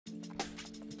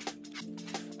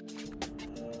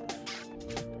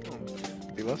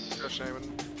He was. Go shaman.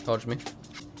 Dodge me.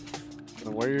 A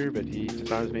warrior, but he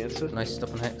disarms me instant. Nice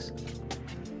stuff on Hex.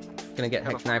 Gonna get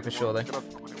Hex now for sure though.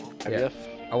 Yeah.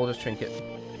 I will just trinket.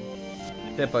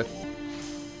 They're both.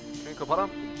 Can you go bottom?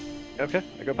 Okay,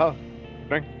 I go power.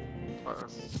 Bring. Oh, okay.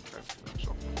 Yeah,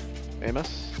 sure.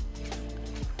 AMS.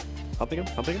 Humping him,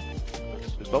 humping him.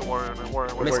 There's Don't bubble.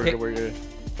 worry. Warrior.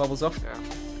 Bubbles off. Yeah.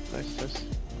 Nice, nice.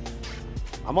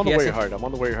 I'm on the warrior hard, I'm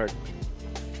on the warrior hard.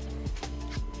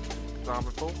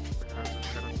 Diamond full.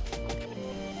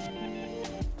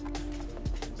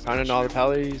 Signing all the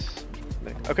pallies.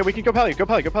 Okay, we can go pally, go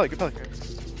pally, go pally, go pally.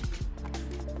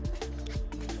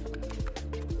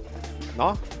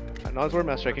 No? No, it's word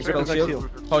master. I can grip Spell his shield. heal.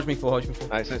 Hold me full, hold me full.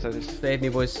 Nice, nice, nice. Save me,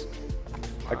 boys.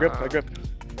 I grip, I grip.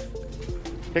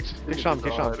 Kick Sean,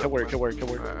 kick Sean. Kill warrior, kill warrior, kill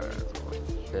warrior.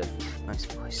 Good. Nice,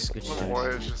 boys. Good One shit.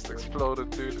 warrior just exploded,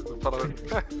 dude. The paladin.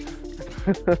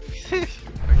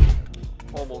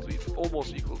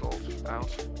 almost equaled out.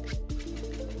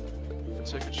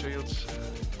 Second shields.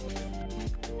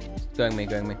 Going me.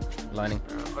 Lining.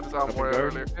 Yeah, I just arm warrior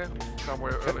earlier. Yeah, arm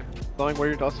warrior early. Flying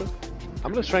warrior also.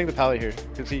 I'm gonna strang the pally here,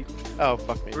 cause he. Oh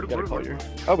fuck me. We gotta call you. Where?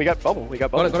 Oh, we got bubble. We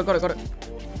got bubble. Got it.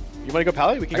 You wanna go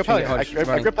pally? We can go pally. I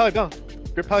grip pally down.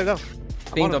 Grip pally down.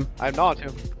 Beamed him. I'm not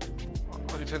him.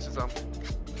 On your tenses arm.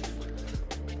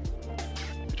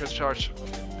 You try to charge.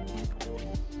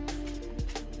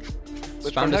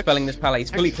 Spam dispelling this pally.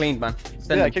 He's fully cleaned, man.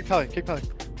 Yeah, kick pally, kick pally.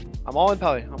 I'm all in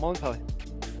pally.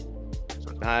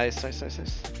 Nice.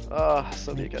 Oh,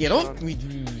 so big. Get off me,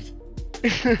 dude.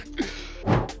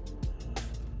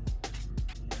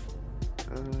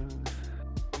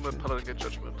 I'm gonna paladin get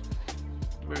judgment.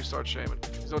 Maybe start shaman.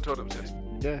 He's no totems yet.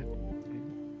 Yeah.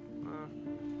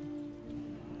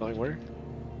 Going where?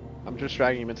 I'm just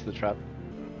dragging him into the trap.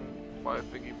 I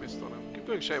think he missed on him. Keep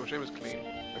doing shaman. Shaman's clean.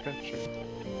 Okay, sure.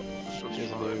 He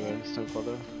doesn't do Stone Cold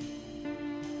though.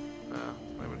 Yeah,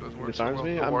 maybe it does work. Disarms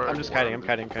me? I'm just kiting, I'm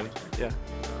kiting. Yeah.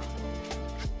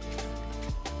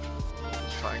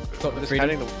 Got the I'm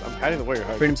freedom. kiting the warrior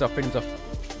hard. Freedom's off.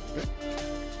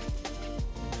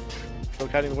 Still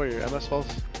kiting the warrior. MS falls.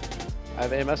 I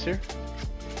have AMS here.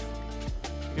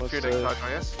 You fear next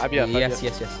time, yes? IBF.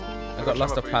 Yes. I got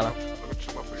lost off pala.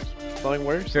 Flowing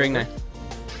warrior. Fearing now.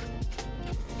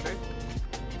 Okay.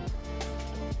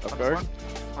 Up guard.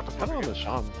 Kind of on the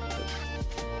Shaman.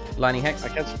 Lining Hex.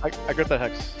 I grip that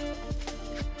Hex.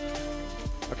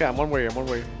 Okay, I'm one warrior.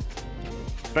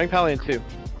 Strang pally in 2.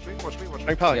 Watch me.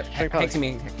 Strang pally. Yep. Hexing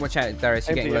me. Watch out, Darius.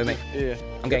 You're getting low, mate. Yeah.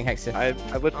 I'm getting Hex here. I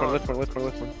lift one.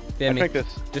 Fear me. This.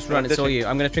 Just run. It's all you.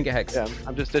 I'm gonna trinket Hex. Yeah,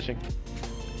 I'm just ditching.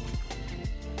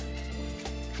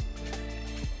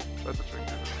 That's a trick.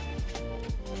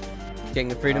 Getting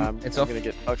the freedom. It's I'm off. gonna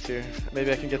get fucked here.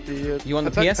 Maybe I can get the. You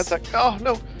want the PS? Oh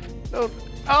no.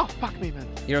 Oh fuck me, man.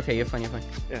 You're okay. You're fine.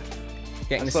 Yeah.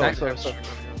 Getting the Slow. sack.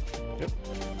 Yep.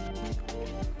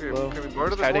 Here, Hello. can we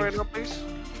murder the warrior now, please?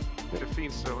 The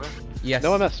fiend still, eh? Yes.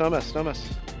 No MS. Can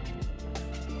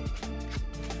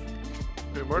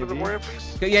we murder the warrior,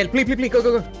 please? Yeah, please,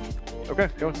 go. Okay,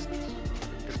 go.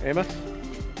 AMS.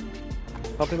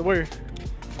 Pumping the warrior.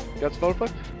 Got spell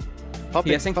reflect?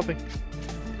 Pumping.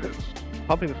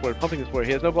 Pumping this warrior.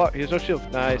 He has no block. He has no shield.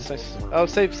 Nice. Oh,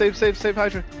 save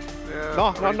Hydra. Yeah. No.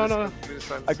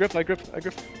 I grip.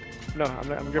 No,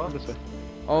 I'm gripping this way.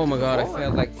 Oh my god, I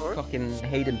felt like fucking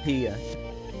Hayden P.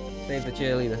 Save the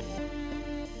cheerleader.